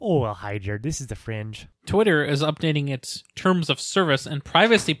Oh, hi, Jared. This is the Fringe. Twitter is updating its terms of service and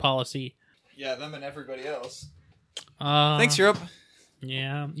privacy policy. Yeah, them and everybody else. Thanks, Europe.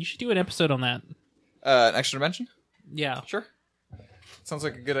 Yeah, you should do an episode on that. An extra dimension? Yeah. Sure. Sounds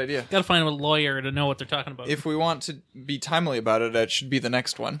like a good idea. Gotta find a lawyer to know what they're talking about. If we want to be timely about it, it should be the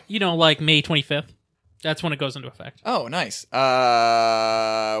next one. You know, like May 25th. That's when it goes into effect. Oh, nice.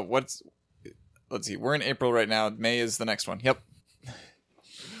 Let's see. We're in April right now. May is the next one. Yep.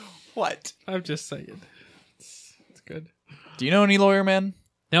 What? I'm just saying. It's good. Do you know any lawyermen?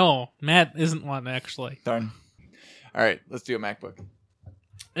 No, Matt isn't one, actually. Darn. All right, let's do a MacBook.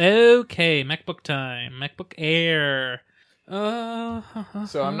 Okay, MacBook time. MacBook Air.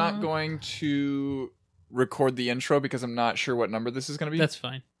 So I'm not going to record the intro because I'm not sure what number this is going to be. That's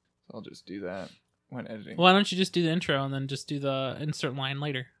fine. I'll just do that when editing. Why don't you just do the intro and then just do the insert line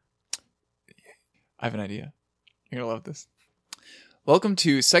later? I have an idea. You're going to love this. Welcome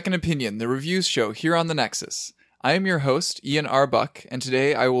to Second Opinion, the reviews show here on the Nexus. I am your host, Ian R. Buck, and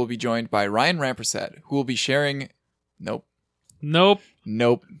today I will be joined by Ryan Rampersad, who will be sharing... Nope. Whoa.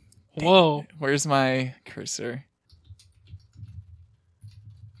 Where's my cursor?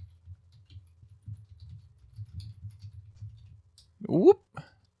 Whoop.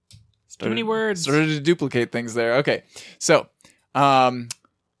 Too many words. Started to duplicate things there. Okay. So,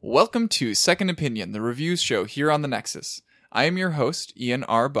 welcome to Second Opinion, the reviews show here on the Nexus. I am your host, Ian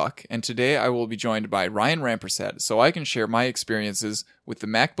R. Buck, and today I will be joined by Ryan Rampersad so I can share my experiences with the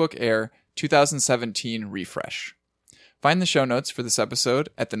MacBook Air 2017 refresh. Find the show notes for this episode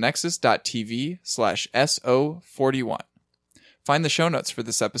at thenexus.tv/SO41. Find the show notes for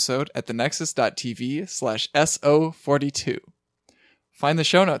this episode at thenexus.tv/SO42. Find the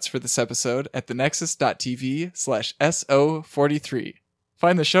show notes for this episode at thenexus.tv/SO43.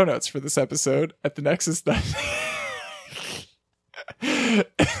 Find the show notes for this episode at thenexus. I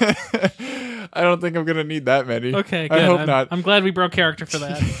don't think I'm going to need that many. Okay, good. I hope not. I'm glad we broke character for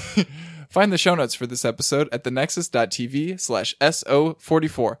that. Find the show notes for this episode at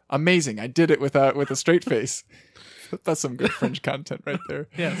thenexus.tv/SO44. Amazing. I did it with a straight face. That's some good Fringe content right there.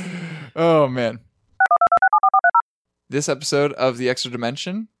 Yes. Oh, man. This episode of This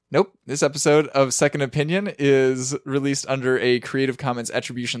episode of Second Opinion is released under a Creative Commons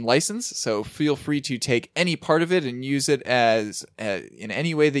Attribution license, so feel free to take any part of it and use it as in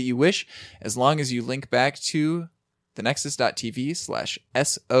any way that you wish, as long as you link back to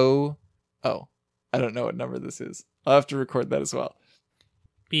thenexus.tv/SO. Oh, I don't know what number this is. I'll have to record that as well.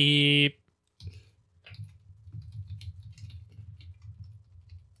 Beep.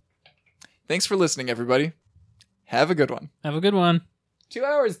 Thanks for listening, everybody. Have a good one. Have a good one. 2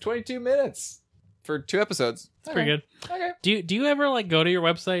 hours, 22 minutes for 2 episodes. That's pretty good. Okay. Do you ever go to your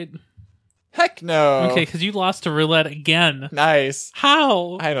website? Heck no. Okay, because you lost to roulette again. Nice.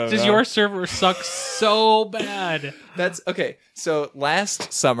 How? I don't know. Does your server suck so bad? That's okay. So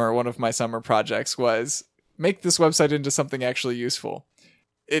last summer, one of my summer projects was make this website into something actually useful.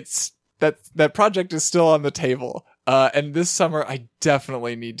 It's that project is still on the table. And this summer I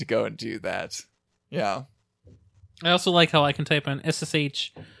definitely need to go and do that. Yeah. I also like how I can type in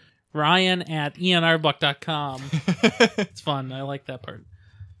SSH Ryan at ianrbuck.com. It's fun. I like that part.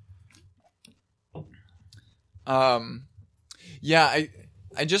 Yeah,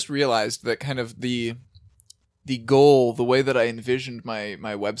 I just realized that kind of the goal, the way that I envisioned my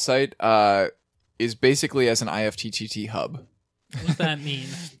website, is basically as an IFTTT hub. What does that mean?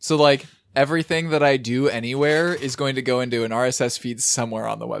 So like everything that I do anywhere is going to go into an RSS feed somewhere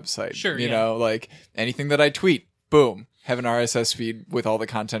on the website. Sure, You know, like anything that I tweet, boom, have an RSS feed with all the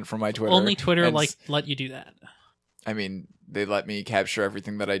content from my Twitter. Only Twitter let you do that. I mean, they let me capture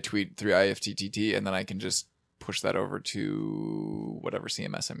everything that I tweet through IFTTT, and then I can just push that over to whatever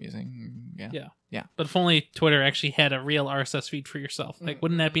CMS I'm using. Yeah. But if only Twitter actually had a real RSS feed for yourself.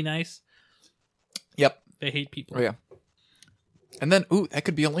 Wouldn't that be nice? Yep. They hate people. Oh, yeah. And then, that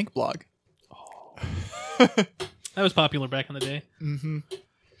could be a link blog. Oh. That was popular back in the day. Mm-hmm.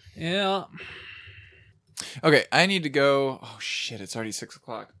 Yeah. Okay, I need to go. Oh, shit, it's already 6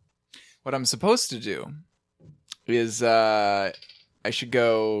 o'clock. What I'm supposed to do is I should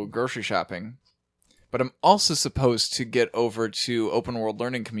go grocery shopping. But I'm also supposed to get over to Open World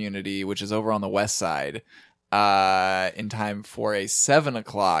Learning Community, which is over on the west side, in time for a 7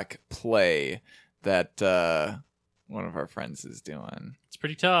 o'clock play that one of our friends is doing. It's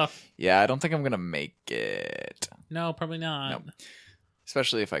pretty tough. Yeah, I don't think I'm going to make it. No, probably not. Nope.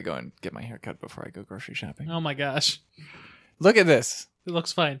 Especially if I go and get my hair cut before I go grocery shopping. Oh my gosh. Look at this. It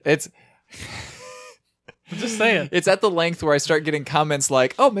looks fine. It's... I'm just saying. It's at the length where I start getting comments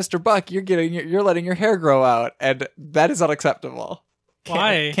like, "Oh, Mr. Buck, you're letting your hair grow out," and that is unacceptable.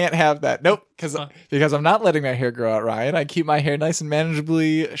 Why? Can't have that. Nope. Huh. Because I'm not letting my hair grow out, Ryan. I keep my hair nice and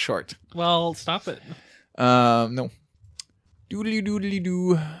manageably short. Well, stop it. No. Doodly doodly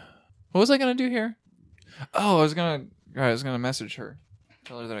doo. What was I gonna do here? Oh, I was gonna message her.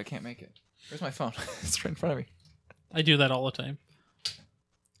 Tell her that I can't make it. Where's my phone? It's right in front of me. I do that all the time.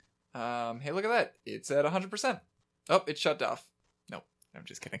 Hey, look at that. It's at 100%. Oh, it shut off. Nope. I'm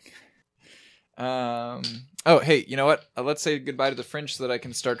just kidding. Oh, hey, you know what? Let's say goodbye to the Fringe so that I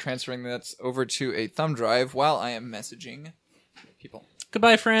can start transferring that over to a thumb drive while I am messaging people.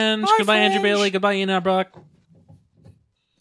 Goodbye, Fringe. Bye, Goodbye, Andrew Fringe. Bailey. Goodbye, Ian Arbrock.